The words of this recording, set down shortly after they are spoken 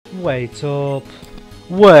Wait up.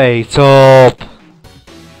 Wait up.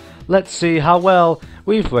 Let's see how well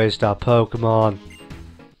we've raised our Pokemon.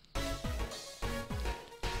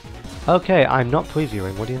 Okay, I'm not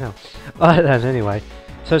previewing, what do you know? Alright then, anyway.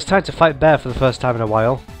 So it's time to fight Bear for the first time in a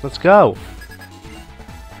while. Let's go!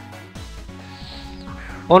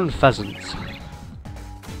 Unpheasant.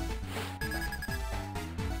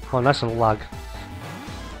 Oh, nice and lag.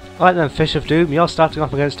 Alright then, Fish of Doom, you're starting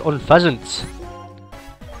off against Unpheasant.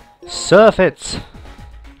 Surf it!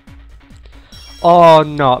 Or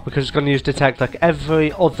not, because it's going to use Detect like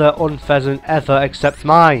every other Unpheasant ever except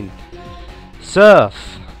mine.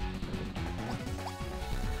 Surf!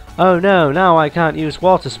 Oh no, now I can't use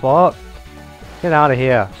Water Sport. Get out of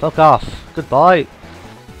here. Fuck off. Goodbye.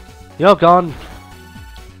 You're gone.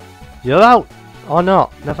 You're out. Or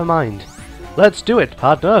not. Never mind. Let's do it,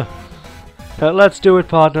 partner. Let's do it,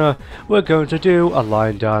 partner. We're going to do a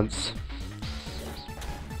line dance.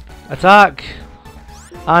 Attack!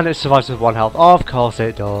 And it survives with 1 health. Of course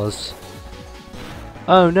it does.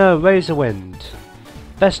 Oh no, Razor Wind.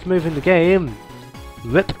 Best move in the game.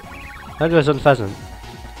 Rip. There goes Unpheasant.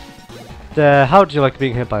 There, how do you like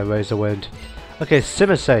being hit by Razor Wind? Okay,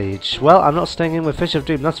 Simmer Sage. Well, I'm not staying in with Fish of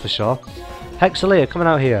Doom, that's for sure. Hexalea, coming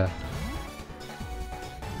out here.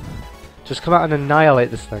 Just come out and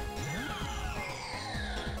annihilate this thing.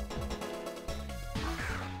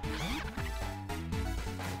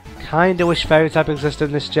 Kinda wish Fairy type existed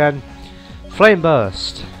in this gen. Flame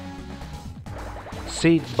Burst.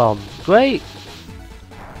 Seed Bomb. Great!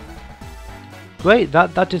 Great,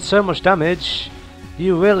 that did so much damage.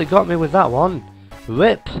 You really got me with that one.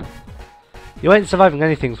 Rip! You ain't surviving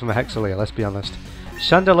anything from a Hexalea, let's be honest.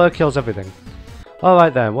 Chandelier kills everything.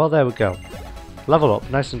 Alright then, well there we go. Level up,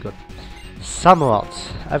 nice and good. Samurott,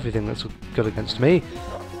 everything that's good against me.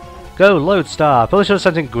 Go, Lodestar! Probably should have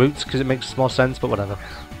sent in Groot because it makes more sense, but whatever.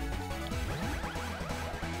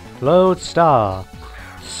 Lodestar.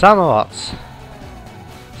 Samurott.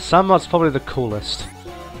 Samurott's probably the coolest.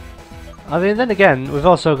 I mean, then again, we've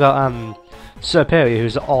also got Serperior,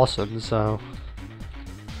 who's awesome, so...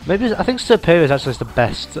 Maybe, I think Serperior is actually the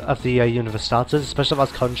best of the universe starters, especially if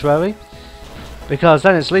that's contrary. Because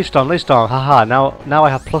then it's Leaf Storm, haha, now I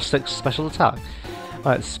have +6 special attack.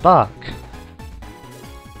 Right, Spark.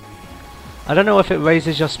 I don't know if it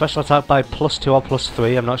raises your special attack by +2 or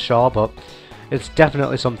 +3, I'm not sure, but it's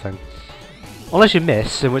definitely something. Unless you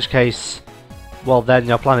miss, in which case, well then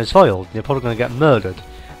your plan is foiled, you're probably going to get murdered,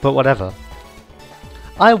 but whatever.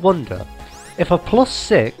 I wonder if a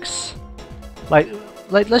 +6, like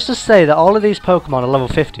let's just say that all of these Pokemon are level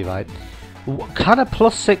 50, right? Can a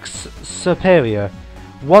 +6 Serperior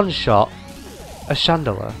one-shot a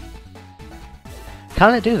Chandelier?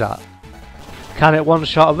 Can it do that? Can it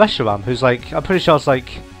one-shot a Reshiram, who's like, I'm pretty sure it's like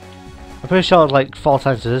 4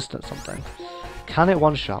 times resistant or something. Can it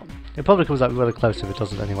one-shot? It probably comes out really close if it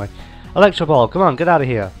doesn't anyway. Electro Ball, come on, get out of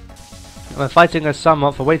here. I've been fighting a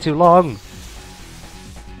Samurott for way too long.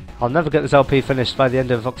 I'll never get this LP finished by the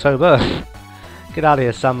end of October. Get out of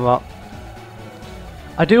here, Samurott.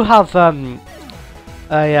 I do have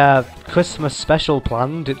a Christmas special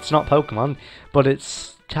planned. It's not Pokemon, but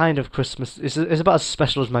it's kind of Christmas. It's about as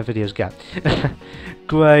special as my videos get.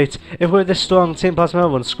 Great. If we're this strong, Team Plasma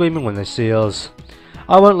will run screaming when they see us.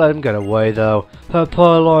 I won't let them get away though. Her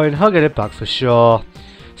Purloin, I'll get it back for sure.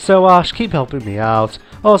 So Ash, keep helping me out.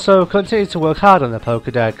 Also, continue to work hard on the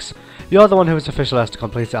Pokedex. You're the one who is officially has to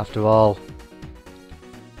complete it after all.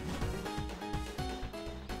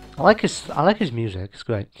 I like his music, it's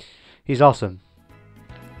great. He's awesome.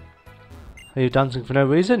 Are you dancing for no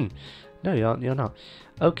reason? No, you're not.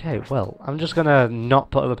 Okay, well, I'm just gonna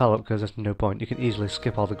not put a repel up because there's no point. You can easily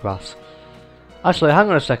skip all the grass. Actually, hang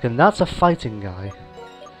on a second, that's a fighting guy.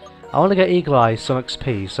 I want to get Eagle Eye some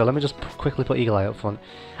XP, so let me just quickly put Eagle Eye up front.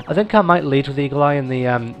 I think I might lead with Eagle Eye in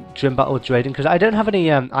the gym battle with Drayden, because I don't have any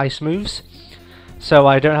ice moves. So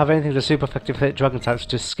I don't have anything to super effective hit dragon types,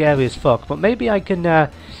 which is scary as fuck. But maybe I can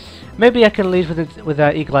lead with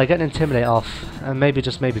Eagle Eye, get an Intimidate off, and maybe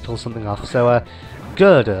pull something off. So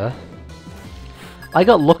Girder. I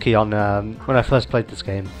got lucky on when I first played this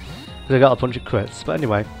game, because I got a bunch of crits. But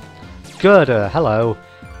anyway, Girder, hello.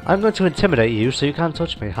 I'm going to intimidate you so you can't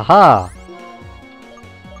touch me. Haha!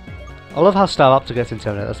 I love how Staraptor gets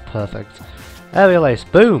intimidated, that's perfect. Aerial Ace,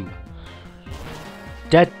 boom!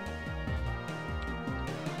 Dead.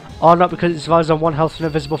 Oh, not because it survives on 1 health and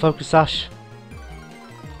invisible focus sash.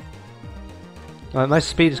 Right, my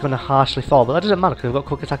speed is going to harshly fall, but that doesn't matter because I've got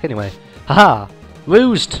quick attack anyway. Haha!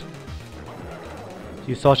 Roosed!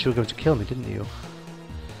 You thought you were going to kill me, didn't you?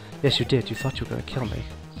 Yes, you did. You thought you were going to kill me.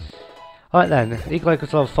 Alright then, Eagle Eye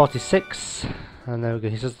goes to level 46. And there we go.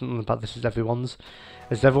 He says something about this is everyone's.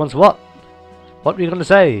 It's everyone's what? What were you going to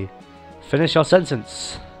say? Finish your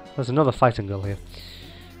sentence. There's another fighting girl here.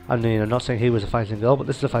 I mean, I'm not saying he was a fighting girl, but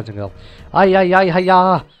this is a fighting girl. Ay, ay, ay, ay,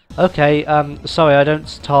 ay. Okay, sorry, I don't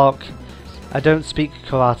speak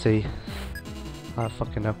karate. I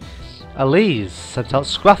fucking know. Elise sent out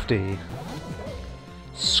Scrafty.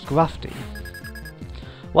 Scrafty.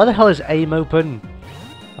 Why the hell is aim open?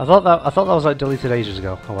 I thought that was like deleted ages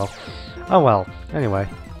ago. Oh well. Oh well. Anyway,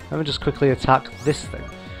 let me just quickly attack this thing.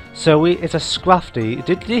 So it's a Scrafty.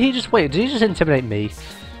 Did he just wait? Did he just intimidate me?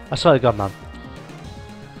 I swear to God, man.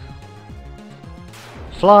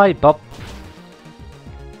 Fly, bop.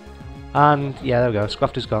 And yeah, there we go.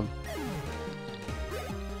 Scrafty's gone.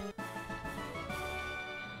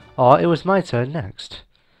 Oh, it was my turn next.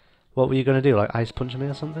 What were you gonna do? Like ice punch me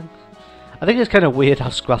or something? I think it's kind of weird how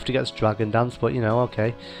Scrafty gets Dragon Dance, but you know,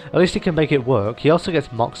 okay. At least he can make it work. He also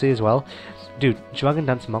gets Moxie as well. Dude, Dragon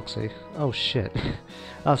Dance Moxie. Oh shit.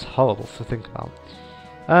 That's horrible to think about.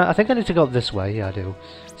 I think I need to go this way. Yeah, I do.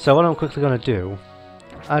 So what I'm quickly gonna do...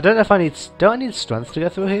 I don't know if I need... Don't I need strength to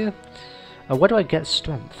get through here? Where do I get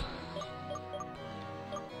strength?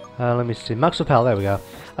 Let me see. Max Repel, there we go.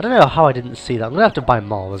 I don't know how I didn't see that. I'm gonna have to buy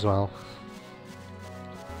more as well.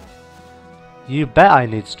 You bet I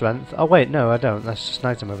need strength. Oh wait, no I don't. That's just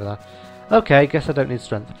an item over there. Okay, guess I don't need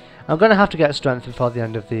strength. I'm gonna have to get strength before the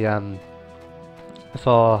end of the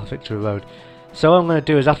before Victory Road. So what I'm gonna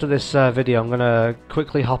do is after this video I'm gonna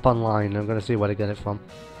quickly hop online and I'm gonna see where to get it from.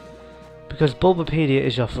 Because Bulbapedia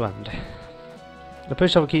is your friend. I'm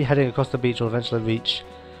pretty sure if we keep heading across the beach we'll eventually reach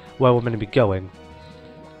where we're gonna be going.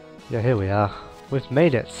 Yeah, here we are. We've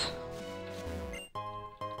made it.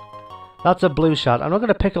 That's a blue shard. I'm not going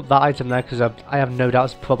to pick up that item there because I have no doubt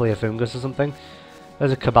it's probably a fungus or something.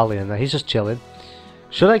 There's a Cabalion there. He's just chilling.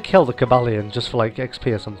 Should I kill the Cabalion just for like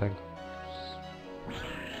XP or something?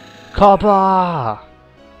 Cobra!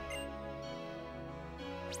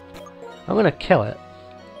 I'm going to kill it.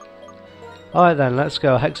 Alright then, let's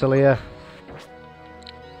go. Hexalia.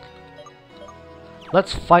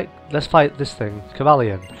 Let's fight this thing.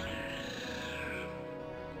 Cabalion.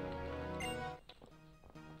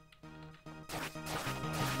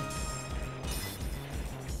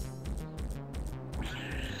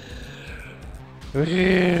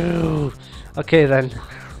 Okay then,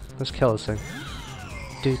 let's kill this thing.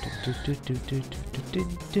 You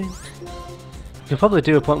can probably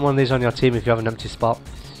do put one of these on your team if you have an empty spot.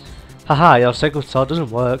 Haha, your Sacred Sword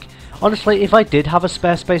doesn't work. Honestly, if I did have a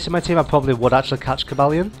spare space in my team, I probably would actually catch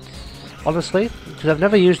Cabalion. Honestly, because I've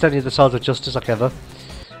never used any of the Swords of Justice like ever.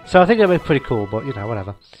 So I think it'd be pretty cool, but you know,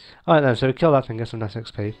 whatever. Alright then, so we kill that thing, get some nice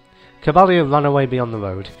XP. Cabalion ran away beyond the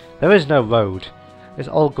road. There is no road. It's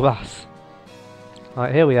all grass.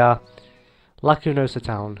 Alright, here we are. Lacunosa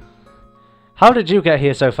Town. How did you get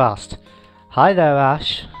here so fast? Hi there,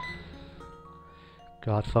 Ash.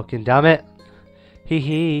 God fucking damn it. Hee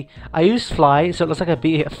hee. I used fly, so it looks like I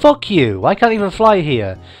beat here. Fuck you! I can't even fly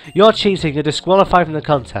here. You're cheating. You're disqualified from the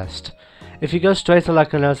contest. If you go straight to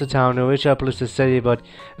Lacunosa Town, you'll reach Opolis City, but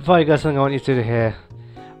before you go, something I want you to do here.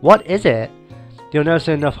 What is it? You'll know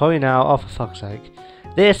soon enough. Hurry now. Oh, for fuck's sake.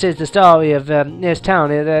 This is the story of this town.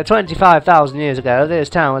 25,000 years ago, this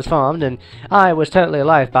town was formed, and I was totally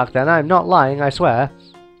alive back then. I'm not lying, I swear.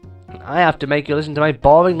 I have to make you listen to my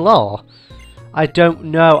boring lore. I don't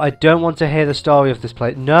know. I don't want to hear the story of this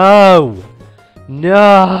place. No!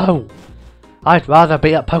 No! I'd rather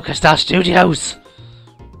be at PokerStar Studios!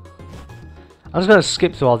 I'm just going to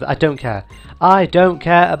skip through all that. I don't care. I don't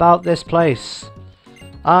care about this place.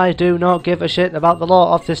 I do not give a shit about the lore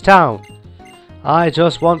of this town. I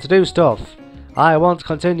just want to do stuff. I want to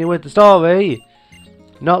continue with the story.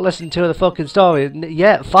 Not listen to the fucking story.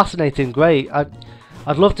 Yeah, fascinating, great.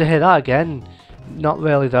 I'd love to hear that again. Not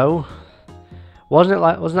really though. Wasn't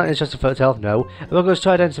that interesting for a tale? No. A Rogo's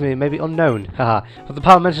tried to me, maybe unknown. Haha. But the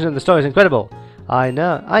power mentioned in the story is incredible. I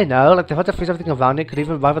know. Like the fact to freeze everything around it could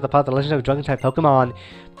even rival the power of the legend of dragon-type Pokemon.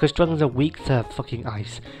 Because dragons are weak to fucking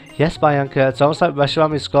ice. Yes, Bianca. It's almost like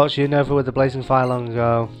Reshiram scorched you over with the blazing fire long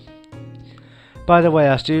ago. By the way,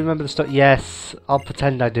 Ash, do you remember the story? Yes, I'll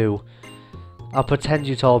pretend I do. I'll pretend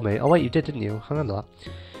you told me. Oh wait, you did, didn't you? I remember that.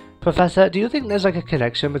 Professor, do you think there's like a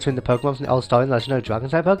connection between the Pokemon from the old story and the Legend of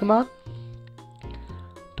Dragon-type Pokemon? ...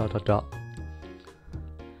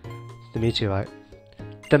 The meteorite.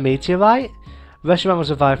 The meteorite? Reshiram was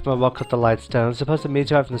revived from a rock called the Light Stone. Suppose the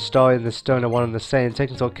meteorite from the story and the stone are one and the same.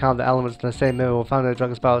 Taking into account the elements in the same mirror were found in the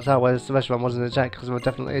Dragon's Power Tower, whereas the Reshiram wasn't a giant because it was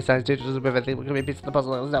definitely a science teacher. I think it could be a piece of the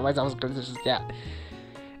puzzle. It was not my just yeah.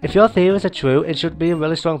 If your theories are true, it should be a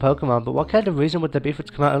really strong Pokemon, but what kind of reason would there be for it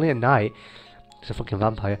to come out only at night? He's a fucking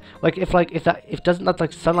vampire. If doesn't that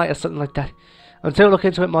like sound like something like that? Until we look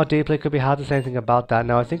into it more deeply, it could be hard to say anything about that.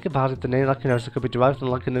 Now I think about it, the name Lacunosa could be derived from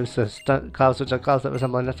Lacunosa clouds, which are clouds that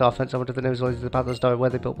resemble a net offense over to the news is the part of the story where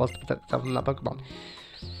they built walls to protect themselves from that Pokemon.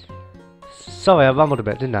 Sorry, I rambled a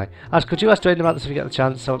bit, didn't I? Ask, could you ask Drayden about this if you get the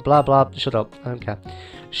chance? So blah blah, shut up, I don't care.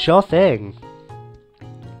 Sure thing.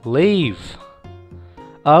 Leave.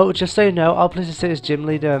 Oh, just so you know, I'll please say as gym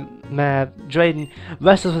leader, Drayden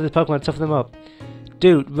wrestles with his Pokemon and toughen them up.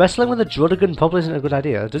 Dude, wrestling with a Druddigan probably isn't a good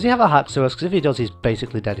idea. Does he have a Haxorus? Because if he does, he's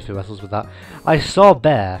basically dead if he wrestles with that. I saw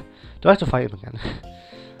Bear. Do I have to fight him again?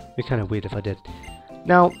 It'd be kind of weird if I did.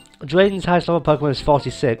 Now, Drayden's highest level Pokemon is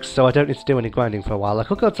 46, so I don't need to do any grinding for a while. I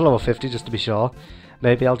could go to level 50 just to be sure.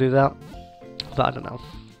 Maybe I'll do that. But I don't know.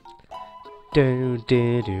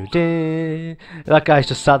 That guy's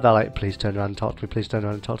just sat there like, please turn around and talk to me, please turn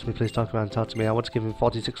around and talk to me, please turn around and talk to me. I want to give him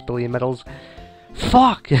 46 billion medals.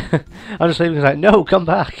 Fuck! I'm just leaving. He's like, no, come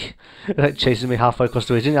back. Like chasing me halfway across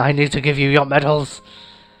the region. I need to give you your medals.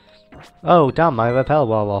 Oh damn! My repel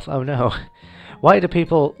wore off. Oh no! Why do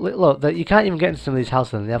people look? That you can't even get into some of these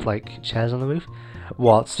houses and they have like chairs on the roof.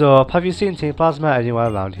 What's up? Have you seen Team Plasma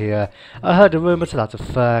anywhere around here? I heard a rumor to that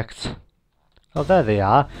effect. Oh, there they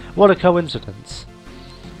are. What a coincidence.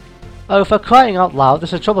 Oh, for crying out loud,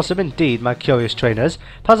 this is troublesome indeed, my curious trainers.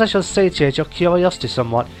 Perhaps I shall satiate your curiosity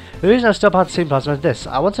somewhat. The reason I still part Team Plasma is this.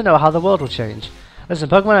 I want to know how the world will change. Listen,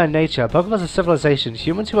 Pokemon are nature. Pokemon is a civilization.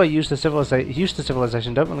 Humans who are used to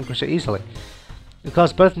civilization don't relinquish it easily. Of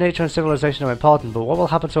course, both nature and civilization are important, but what will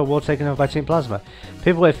happen to a world taken over by Team Plasma?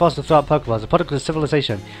 People will be forced to throw out Pokeballs, a product of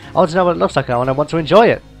civilization. I want to know what it looks like now, and I want to enjoy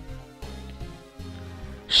it.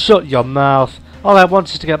 Shut your mouth. All I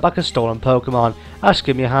want is to get back a stolen Pokemon. Ash,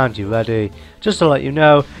 give me a hand, you ready? Just to let you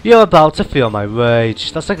know, you're about to feel my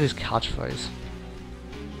rage. That's like his catchphrase.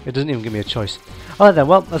 It doesn't even give me a choice. Alright then,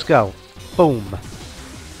 well, let's go. Boom.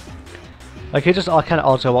 Like he just kind of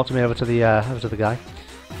auto walked me over to the guy.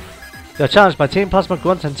 You're challenged by Team Plasma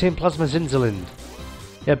Grunt and Team Plasma Zinzalin.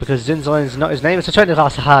 Yeah, because Zinzalin is not his name. It's a trainer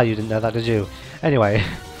class. Haha, you didn't know that, did you? Anyway,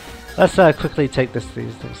 let's quickly take these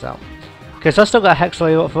things out. Okay, so I still got a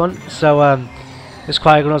Hexaleo up front, so this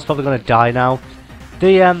Cryogonal's probably going to die now.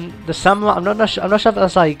 The Samurai, I'm not sure if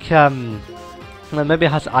that's like maybe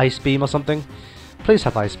it has Ice Beam or something. Please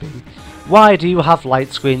have Ice Beam. Why do you have Light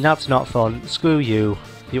Screen? That's not fun. Screw you,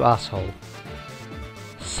 you asshole.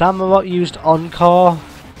 Samurott used Encore?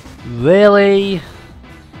 Really?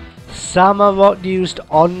 Samurott used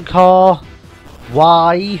Encore?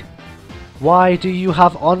 Why? Why do you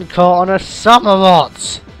have Encore on a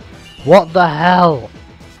Samurott? What the hell?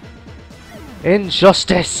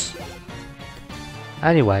 Injustice!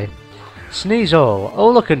 Anyway, Sneasel. Oh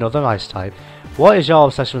look, another ice type. What is your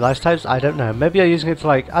obsession with ice types? I don't know. Maybe you're using it to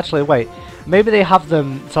like... Actually, wait. Maybe they have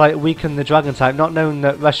them to like weaken the dragon type, not knowing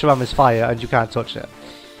that Reshiram is fire and you can't touch it.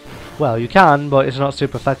 Well, you can, but it's not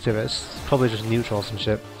super effective. It's probably just neutral or some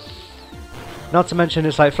shit. Not to mention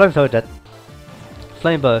it's like Flamethrower dead.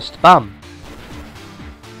 Flame Burst. Bam!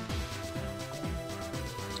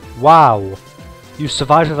 Wow. You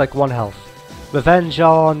survived with like 1 health. Revenge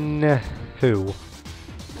on... who?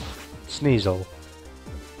 Sneasel.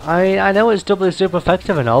 I know it's doubly super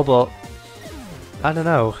effective and all, but... I don't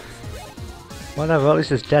know. Whatever, at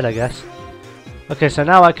least it's dead, I guess. Okay, so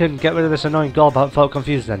now I can get rid of this annoying Golbat without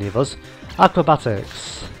confusing any of us.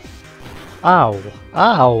 Acrobatics. Ow.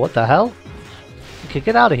 Ow, what the hell? Okay,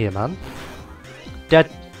 get out of here, man.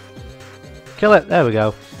 Dead. Kill it, there we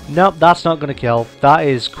go. Nope, that's not going to kill. That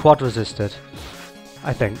is quad resisted.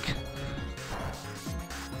 I think.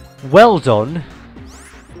 Well done.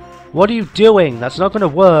 What are you doing? That's not going to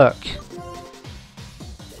work.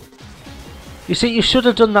 You see, you should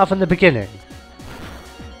have done that from the beginning.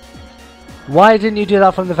 Why didn't you do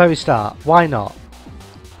that from the very start? Why not?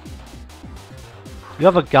 You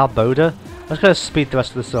have a Garbodor. I'm just going to speed the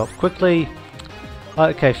rest of this up. Quickly.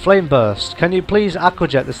 Okay, Flame Burst. Can you please Aqua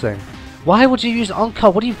Jet this thing? Why would you use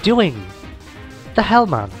Encore? What are you doing? What the hell,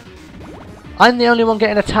 man? I'm the only one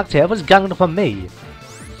getting attacked here. Everyone's ganging up on me.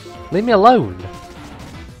 Leave me alone.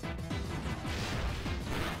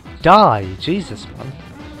 Die. Jesus, man.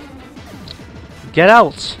 Get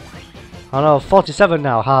out. Oh no, 47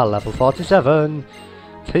 now. Ha, level 47.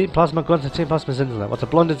 Team Plasma Grunt and Team Plasma Zinzalin. What a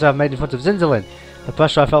blunder to have made in front of Zinzalin. The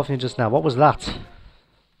pressure I felt from you just now. What was that?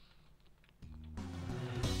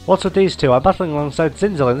 What's with these two? I'm battling alongside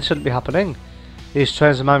Zinzalin. This shouldn't be happening. These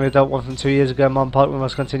trains remind me of that one from 2 years ago. Mon Park, we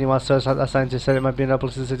must continue our search. That scientist said it might be an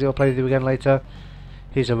publicity. I'll play with you again later.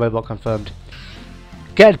 He's a robot confirmed.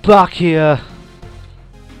 Get back here!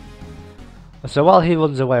 So while he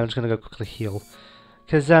runs away, I'm just going to go quickly heal.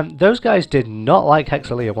 Because those guys did not like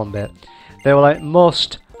Hexalea one bit. They were like,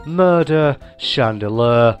 must murder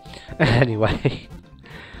Chandelier. Anyway,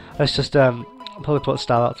 let's just probably put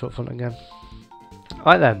Star out to up front again.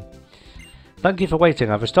 Right then. Thank you for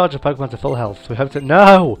waiting. I've restored your Pokemon to full health. We hope to—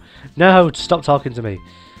 No! No! Stop talking to me.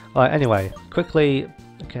 Alright, anyway. Quickly—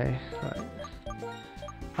 Okay, right.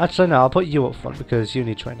 Actually, no, I'll put you up front because you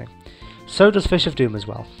need training. So does Fish of Doom as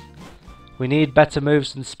well. We need better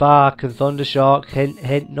moves than Spark and Thundershock. Hint,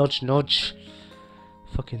 hint, nudge, nudge.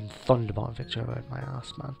 Fucking Thunderbolt victory over my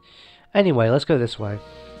ass, man. Anyway, let's go this way.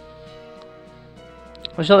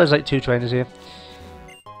 I'm sure there's like 2 trainers here.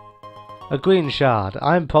 A green shard.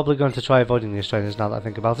 I'm probably going to try avoiding these trainers now that I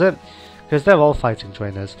think about it, because they're all fighting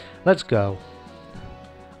trainers. Let's go.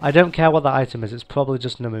 I don't care what the item is, it's probably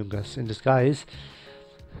just an Amoonguss in disguise.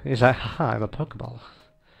 He's like, haha, I'm a Pokeball.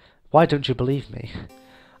 Why don't you believe me?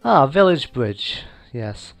 Ah, Village Bridge.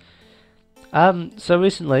 Yes. So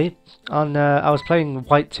recently, on I was playing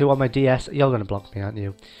White 2 on my DS. You're going to block me, aren't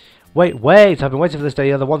you? Wait, I've been waiting for this day.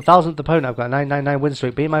 You're the 1000th opponent. I've got a 999 win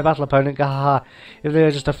streak. Be my battle opponent. Gahaha. If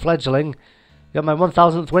they're just a fledgling, you got my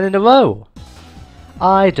 1000th win in a row.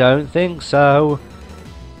 I don't think so.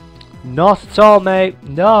 Not at all, mate.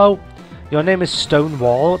 No. Your name is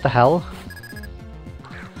Stonewall. What the hell?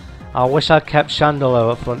 I wish I'd kept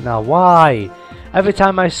Chandelier up front now. Why? Every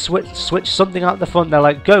time I switch something out the front, they're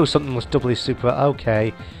like, go, something was doubly super.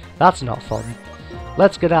 Okay. That's not fun.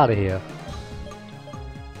 Let's get out of here.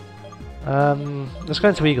 Let's go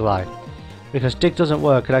into Eagle Eye, because Dig doesn't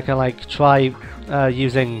work, and I can like try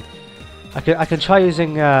using. I can try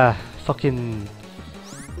using fucking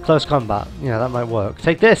close combat. Yeah, that might work.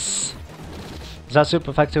 Take this. Is that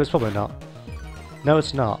super effective? It's probably not. No,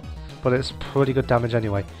 it's not. But it's pretty good damage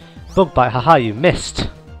anyway. Bug bite. Haha, you missed.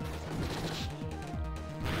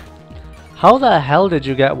 How the hell did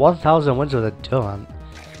you get 1000 wins with a Durant?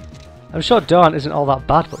 I'm sure Durant isn't all that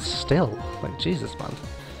bad, but still, like Jesus, man.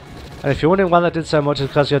 And if you're wondering why that did so much, it's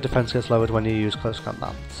because your defense gets lowered when you use close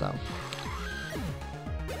combat, so.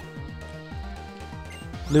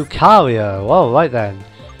 Lucario! Oh, right then.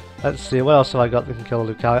 Let's see, what else have I got that can kill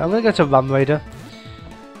Lucario? I'm going to go to Ram Raider.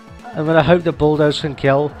 I'm going to hope that Bulldoze can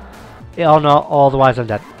kill it or not, or otherwise I'm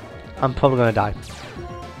dead. I'm probably going to die.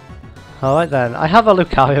 Alright then, I have a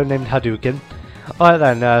Lucario named Hadouken. Alright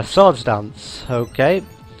then, Swords Dance. Okay.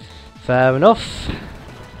 Fair enough.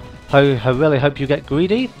 I really hope you get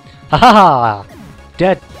greedy. Ha ha ha!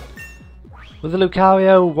 Dead! With the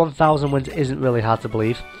Lucario, 1000 wins isn't really hard to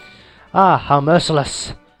believe. Ah, how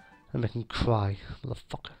merciless! I'm making cry,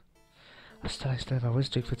 motherfucker. I stayed my win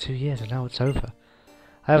streak for 2 years and now it's over.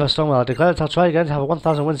 I have a strong will. I declare that I'll try again to have a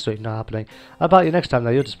 1000 win streak. Not happening. How about you next time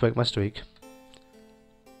though? You'll just break my streak.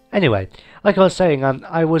 Anyway, like I was saying,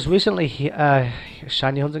 I was recently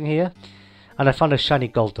shiny hunting here, and I found a shiny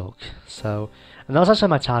Golduck. So, and that was actually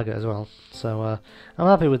my target as well. So I'm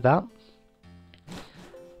happy with that.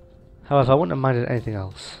 However, I wouldn't have minded anything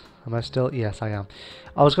else. Am I still? Yes, I am.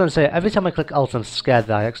 I was going to say, every time I click Alt, I'm scared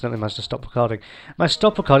that I accidentally managed to stop recording. My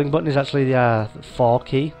stop recording button is actually the 4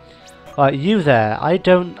 key. Alright, you there. I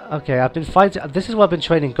don't... Okay, I've been fighting... This is what I've been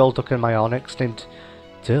training Golduck and my Onyx named...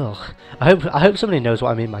 Duh. I hope somebody knows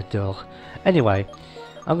what I mean by duh. Anyway,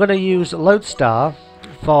 I'm going to use Lodestar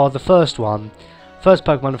for the first one. First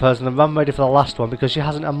Pokemon of hers, and then Ram Raider for the last one, because she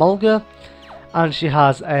has an Emolga and she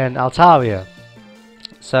has an Altaria.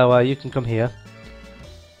 So you can come here.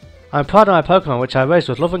 I'm proud of my Pokemon, which I raised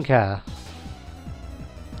with love and care.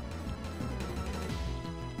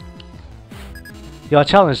 You are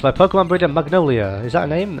challenged by Pokemon breeder Magnolia. Is that a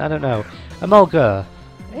name? I don't know. Emolga.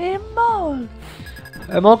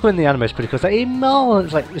 Emolga in the anime is pretty cool. It's like,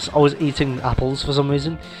 it's like it's always eating apples for some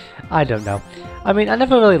reason. I don't know. I mean, I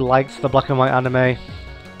never really liked the black and white anime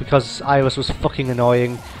because Iris was fucking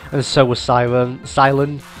annoying, and so was Siren.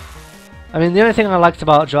 I mean, the only thing I liked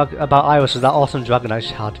about Iris was that awesome Dragonite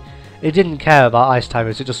she had. It didn't care about Ice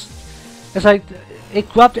Tyrants. It's like it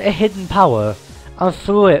grabbed a hidden power and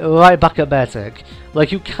threw it right back at Beartic.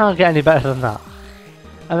 Like, you can't get any better than that.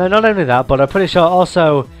 And then not only that, but I'm pretty sure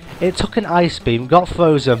also it took an Ice Beam, got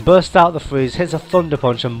frozen, burst out the freeze, hits a Thunder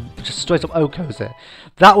Punch, and just straight up OHKOs it.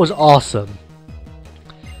 That was awesome.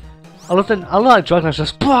 I like Dragonite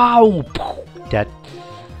just pow, dead.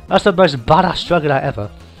 That's the most badass Dragonite ever.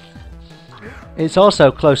 It's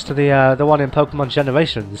also close to the one in Pokemon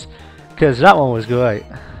Generations, because that one was great.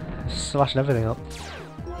 Smashing everything up.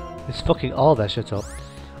 It's fucking all their shit up.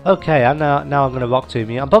 Okay, and now I'm gonna Rock Tomb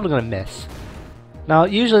you. I'm probably gonna miss. Now,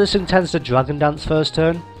 usually this thing tends to Dragon Dance first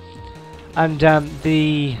turn, and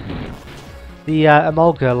the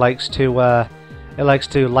Emolga likes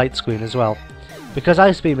to Light Screen as well, because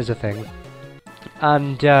Ice Beam is a thing,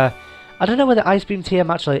 and I don't know where the Ice Beam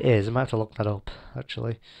TM actually is. I might have to look that up,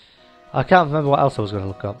 actually. I can't remember what else I was going to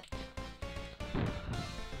look up.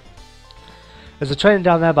 There's a training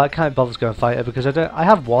down there, but I can't bother to go and fight it because I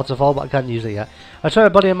have Waterfall, but I can't use it yet. I try my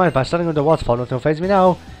body and mind by standing under Waterfall, nothing will faze me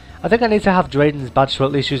now. I think I need to have Drayden's badge to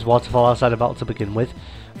at least use Waterfall outside of battle to begin with,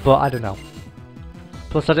 but I don't know.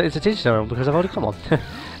 Plus, I don't need to teach anyone because I've already come on.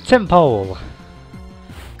 Tim Pole.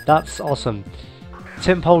 That's awesome.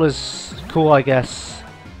 Tim Pole is cool, I guess.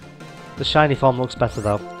 The shiny form looks better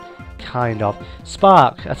though. Kind of.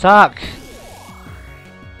 Spark! Attack!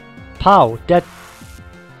 Pow! Dead.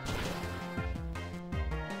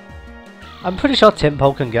 I'm pretty sure Tim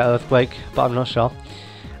Pole can get Earthquake, but I'm not sure.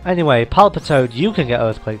 Anyway, Palpitoad, you can get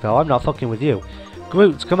Earthquake though. I'm not fucking with you.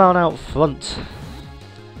 Groot, come on out front.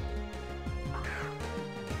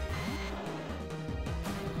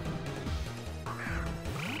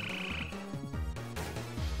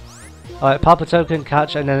 Alright, Palpitoad can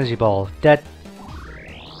catch an energy ball. Dead.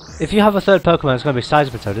 If you have a third Pokemon, it's going to be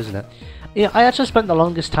Seismitoad, isn't it? Yeah, I actually spent the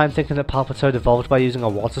longest time thinking that Palpitoad evolved by using a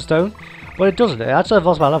Water Stone. But it doesn't. It actually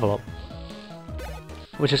evolves by level up.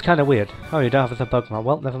 Which is kind of weird. Oh, you don't have a third Pokemon.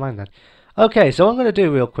 Well, never mind then. Okay, so what I'm going to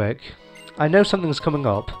do real quick. I know something's coming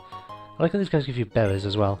up. I like how these guys give you berries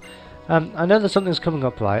as well. I know that something's coming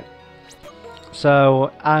up, right?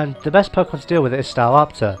 So, and the best Pokemon to deal with it is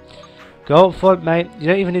Staraptor. Go up front, mate. You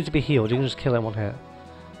don't even need to be healed. You can just kill it in one hit.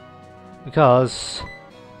 Because...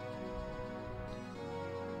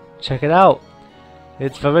 check it out.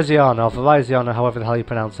 It's Virizion, or Virizion, or however the hell you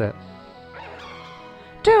pronounce it.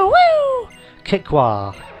 Do-woo!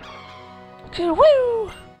 Kikwa.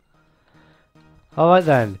 Do-woo! Alright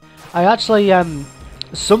then. I actually,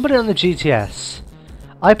 somebody on the GTS,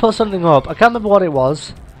 I put something up. I can't remember what it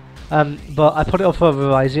was. But I put it up for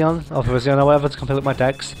Virizion, or whatever, to complete my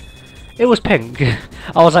decks. It was pink.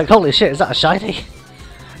 I was like, holy shit, is that a shiny?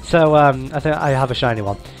 So, I think I have a shiny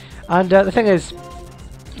one. And the thing is,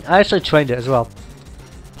 I actually trained it as well.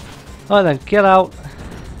 Alright then, get out.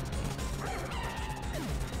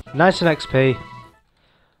 Nice and XP.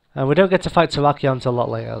 And we don't get to fight Terrakion until a lot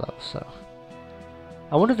later though, so...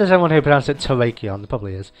 I wonder if there's anyone who pronounced it Terrakion. There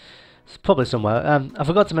probably is. It's probably somewhere. I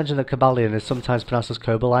forgot to mention that Cobalion is sometimes pronounced as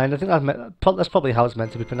Cobalion. I think that's probably how it's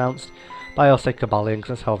meant to be pronounced. But I always say Cobalion because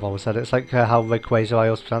that's how I've always said it. It's like how Rayquaza I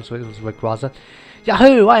always pronounced it was Rayquaza.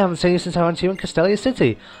 Yahoo! I haven't seen you since I went to you in Castelia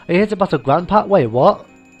City. Are you here to battle Grandpa? Wait, what?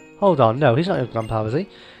 Hold on, no, he's not your Grandpa, is he?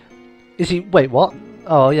 Is he? Wait, what?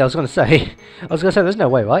 Oh, yeah, I was going to say. There's no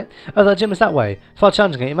way, right? Oh, that gym is that way. Before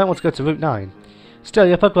challenging it, you might want to go to Route 9. Still,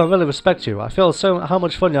 your Pokemon really respect you. I feel so how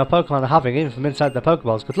much fun your Pokemon are having, even from inside their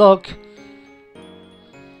Pokeballs. Good luck!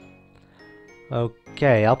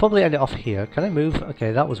 Okay, I'll probably end it off here. Can I move?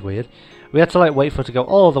 Okay, that was weird. We had to, like, wait for it to go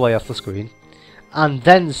all the way off the screen. And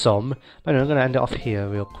then some. But anyway, I'm going to end it off here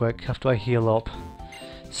real quick, after I heal up.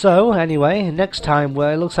 So, anyway, next time,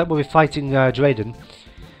 it looks like we'll be fighting Drayden.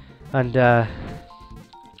 And,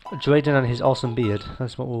 Drayden and his awesome beard.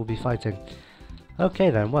 That's what we'll be fighting. Okay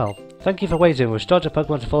then, well, thank you for waiting. Restored your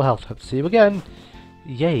Pokemon to full health. Hope to see you again.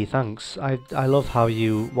 Yay, thanks. I love how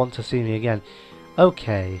you want to see me again.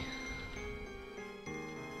 Okay.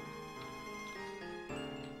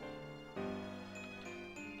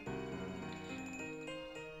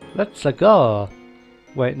 Let's go.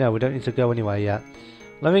 Wait, no, we don't need to go anywhere yet.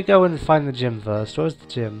 Let me go and find the gym first. Where's the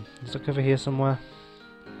gym? Is it over here somewhere?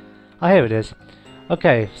 Ah, here it is.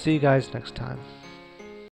 Okay, see you guys next time.